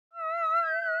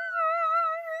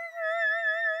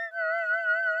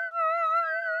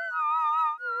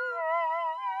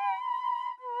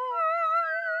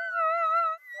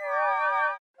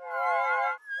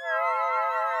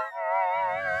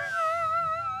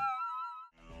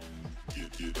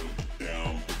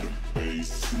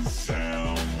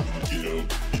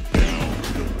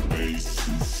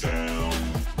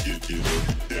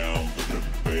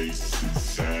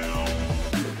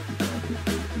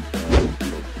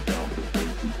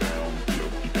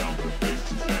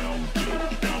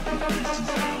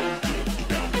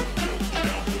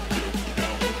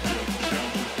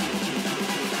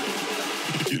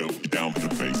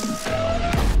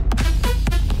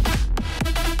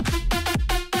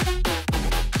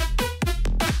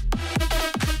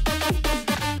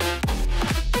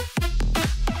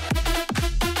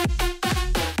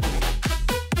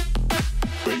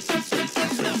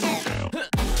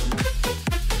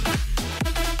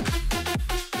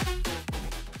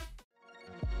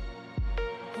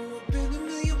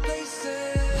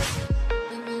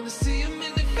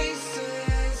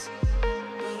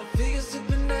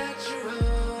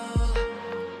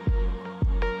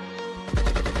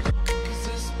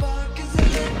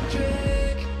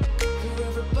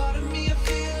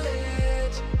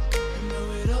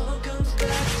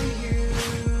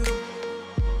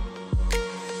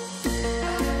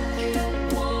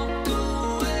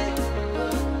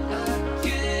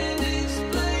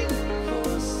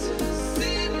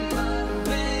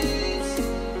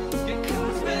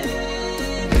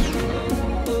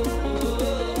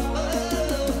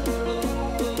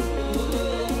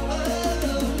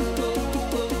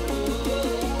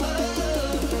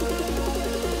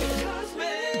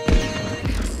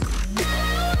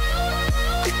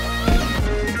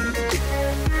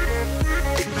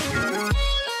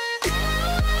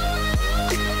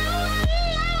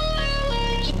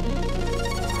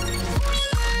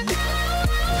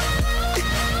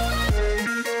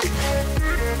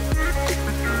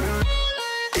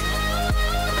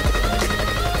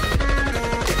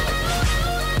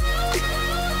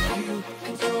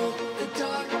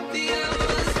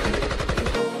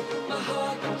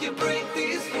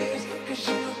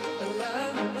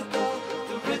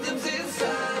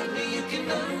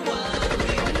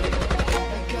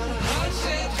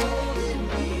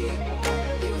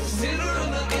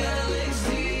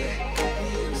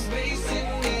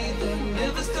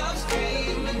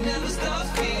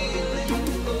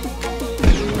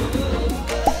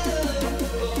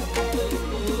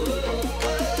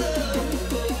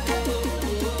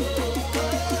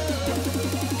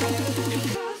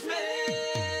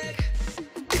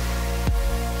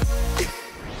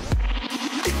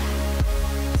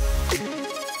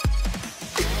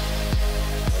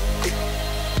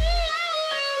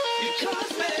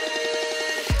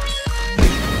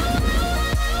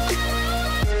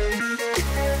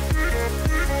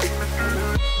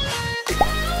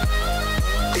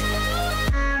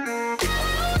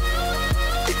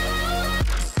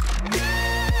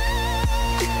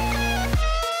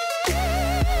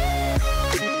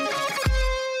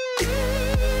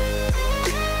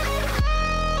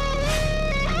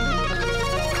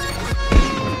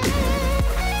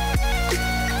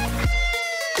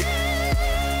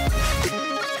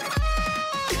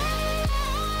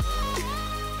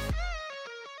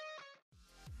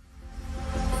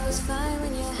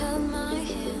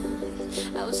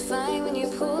was fine when you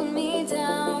pulled me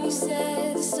down. You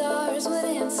said the stars would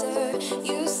answer.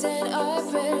 You said our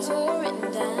prayers were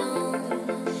written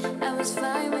down. I was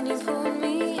fine when you pulled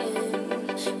me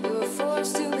in. We were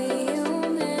forced to be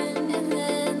human, and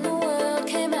then the world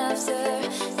came after,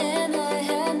 and I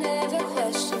had never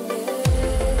questioned it.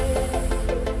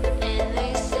 And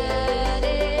they said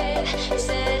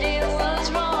it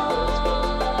was wrong.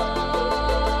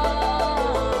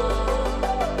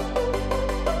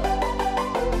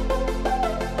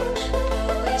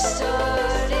 But we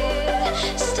started it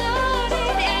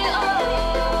all.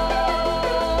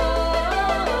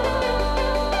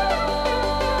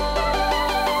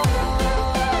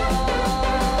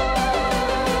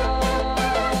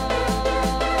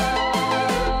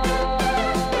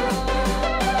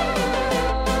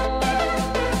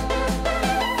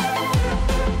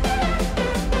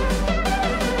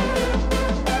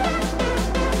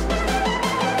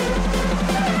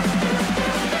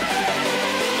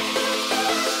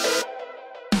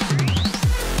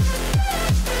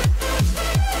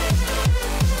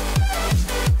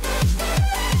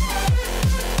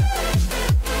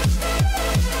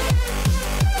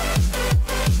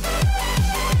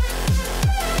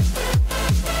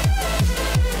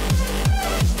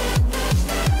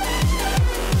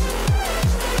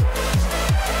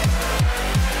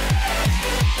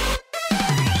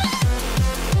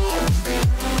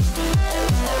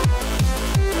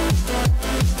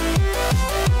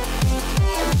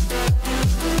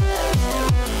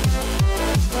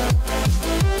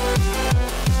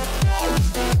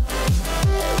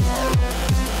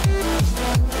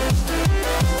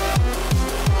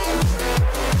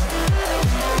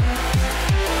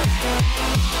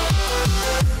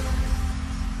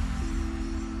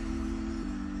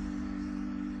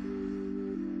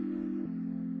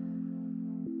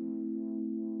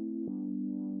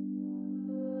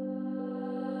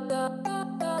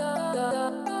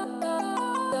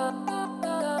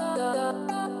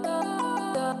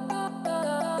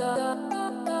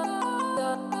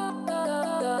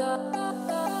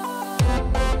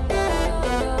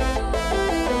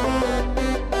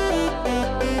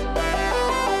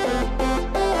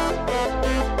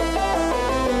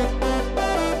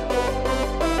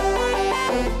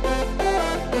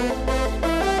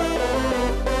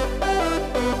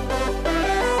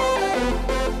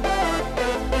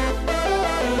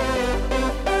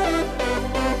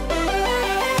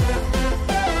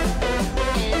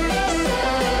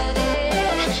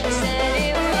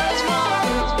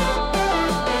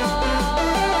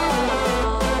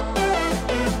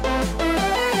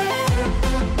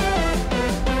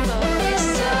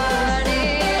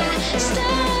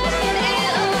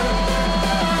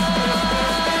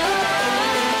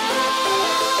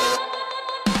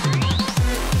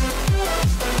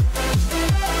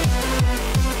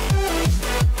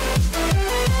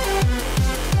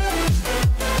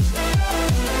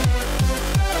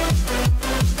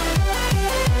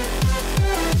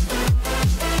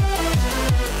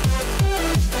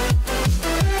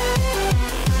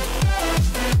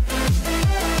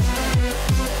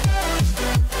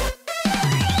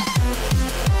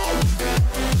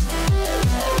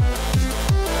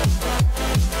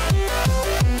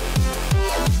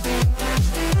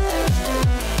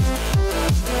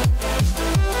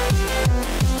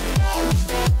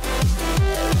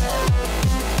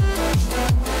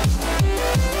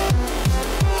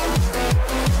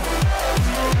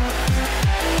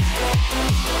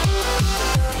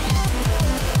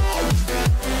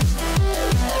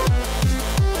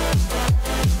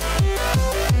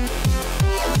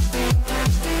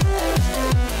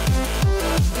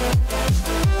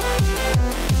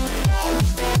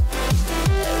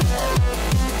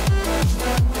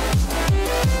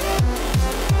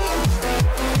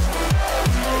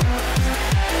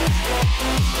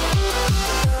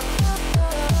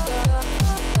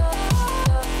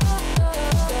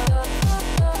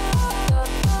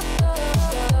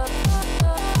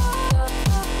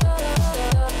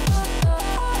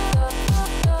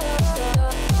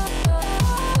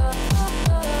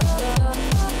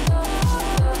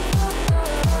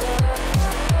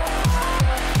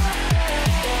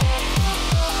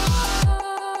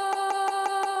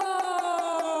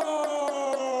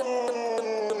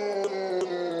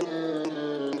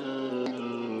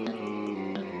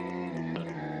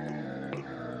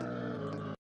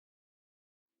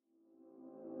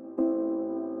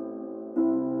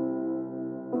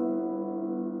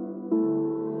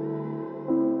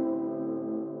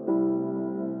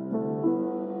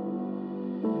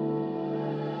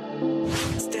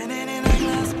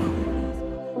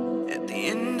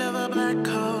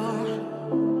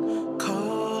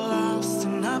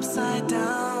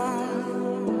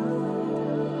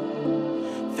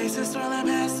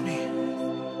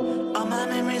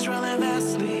 memories rolling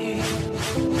vastly.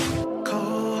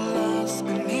 Cold lost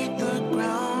beneath the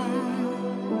ground.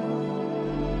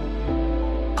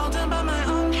 All done by my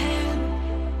own hand.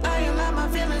 I allow my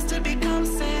feelings to become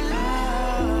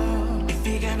sand. If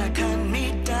you're gonna cut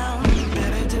me down,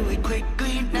 better do it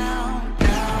quickly now.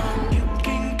 You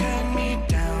can cut me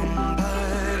down,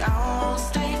 but I won't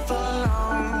stay for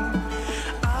long.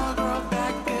 I'll grow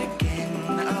back again.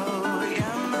 Oh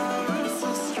yeah, my roots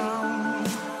are strong.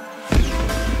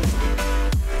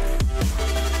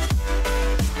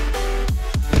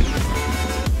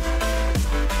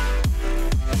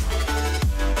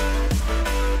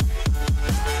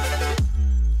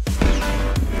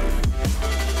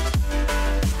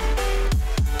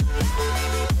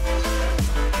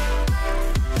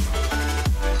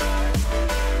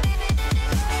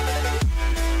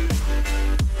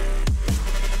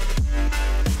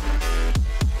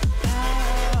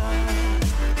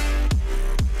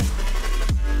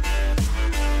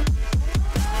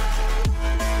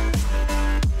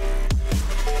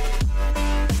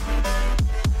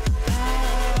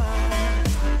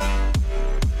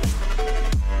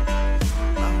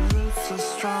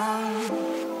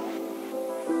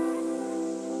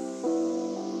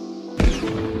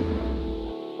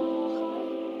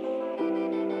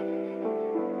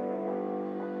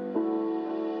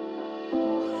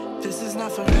 This is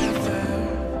not forever.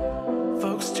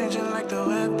 Folks changing like the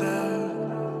weather.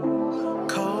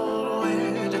 Cold,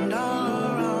 wet, and all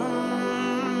around.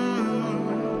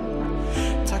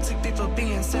 Toxic people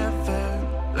being severed,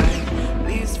 like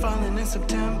leaves falling in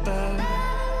September.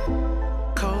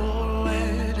 Cold,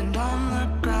 wet, and on the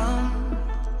ground.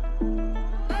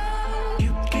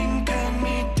 You can cut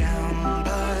me down,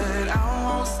 but I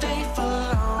won't stay for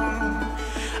long.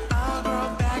 I'll grow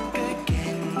back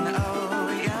again. Oh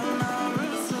yeah, my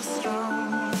roots are strong.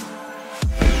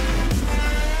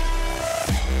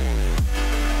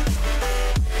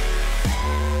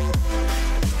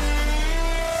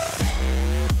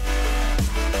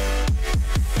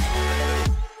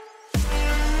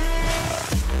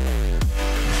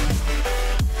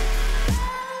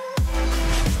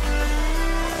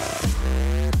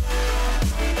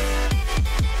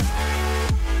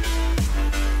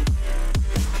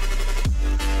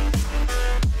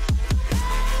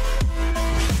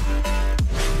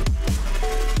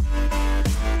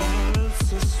 My roots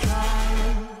are strong.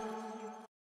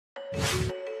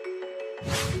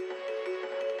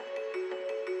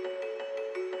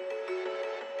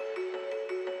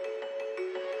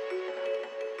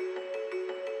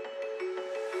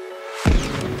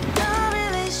 Not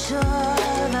really sure,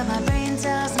 but my brain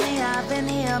tells me I've been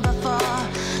here before.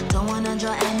 Don't wanna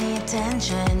draw any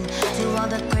attention to all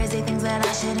the crazy things that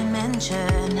I shouldn't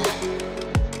mention.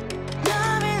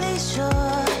 Not really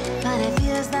sure, but it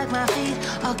feels like my feet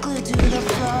are glued to the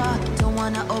floor. Don't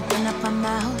wanna open up my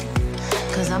mouth,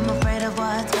 cause I'm afraid of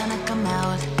what's gonna come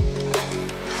out.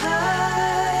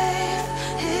 Life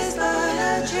is but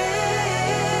a dream.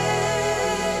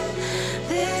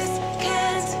 This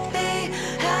can't be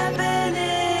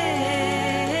happening.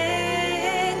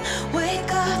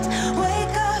 Wake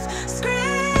up,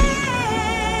 scream.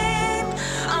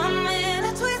 I'm in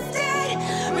a twisted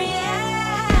reality.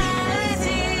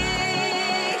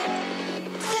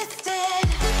 Twisted.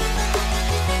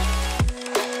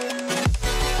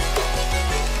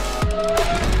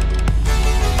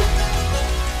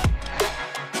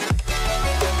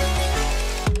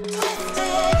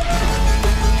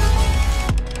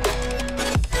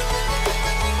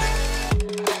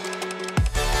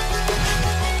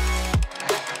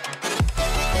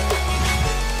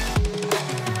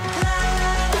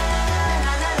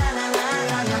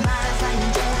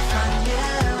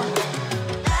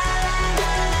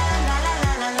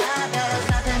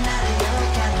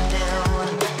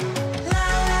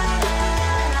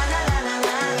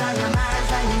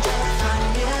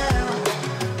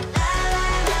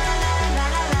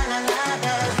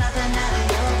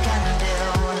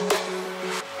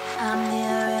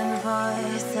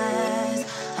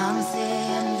 I'm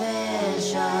seeing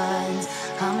visions.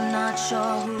 I'm not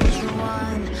sure who